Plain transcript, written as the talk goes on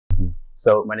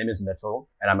So my name is Mitchell,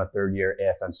 and I'm a third-year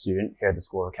AFM student here at the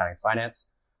School of Accounting and Finance.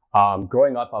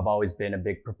 Growing up, I've always been a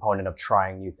big proponent of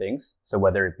trying new things. So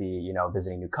whether it be,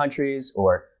 visiting new countries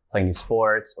or playing new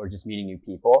sports or just meeting new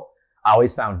people, I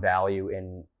always found value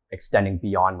in extending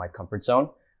beyond my comfort zone,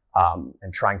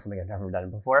 and trying something I've never done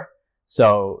before.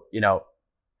 So,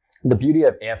 the beauty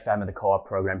of AFM and the co-op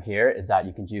program here is that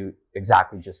you can do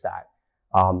exactly just that.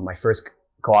 My first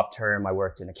co-op term, I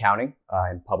worked in accounting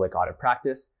and public audit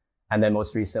practice. And then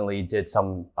most recently did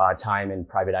some time in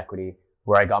private equity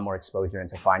where I got more exposure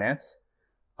into finance.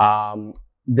 The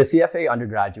CFA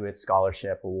Undergraduate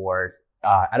Scholarship Award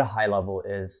at a high level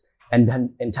is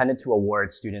intended to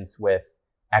award students with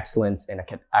excellence in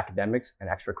academics and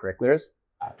extracurriculars.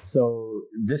 So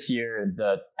this year,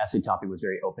 the essay topic was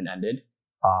very open-ended.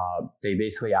 They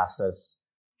basically asked us,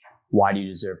 why do you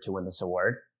deserve to win this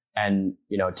award? And,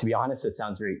 to be honest, it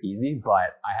sounds very easy,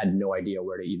 but I had no idea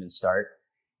where to even start.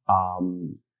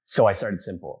 So I started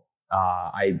simple.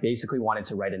 I basically wanted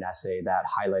to write an essay that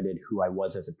highlighted who I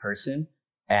was as a person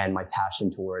and my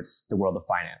passion towards the world of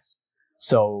finance.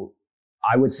 So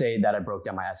I would say that I broke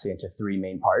down my essay into three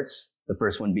main parts. The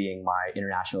first one being my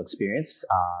international experience,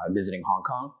 visiting Hong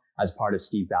Kong as part of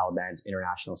Steve Balaban's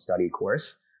international study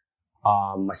course.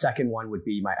 My second one would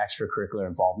be my extracurricular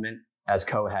involvement as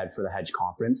co-head for the Hedge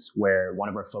Conference, where one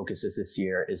of our focuses this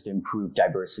year is to improve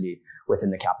diversity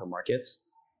within the capital markets.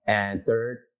 And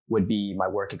third would be my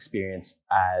work experience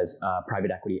as a private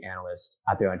equity analyst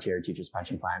at the Ontario Teachers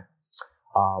Pension Plan.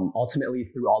 Ultimately,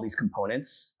 through all these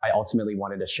components, I ultimately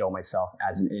wanted to show myself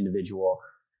as an individual,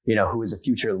 who is a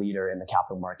future leader in the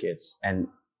capital markets and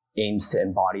aims to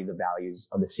embody the values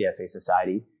of the CFA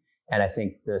Society. And I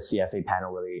think the CFA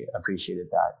panel really appreciated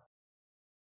that.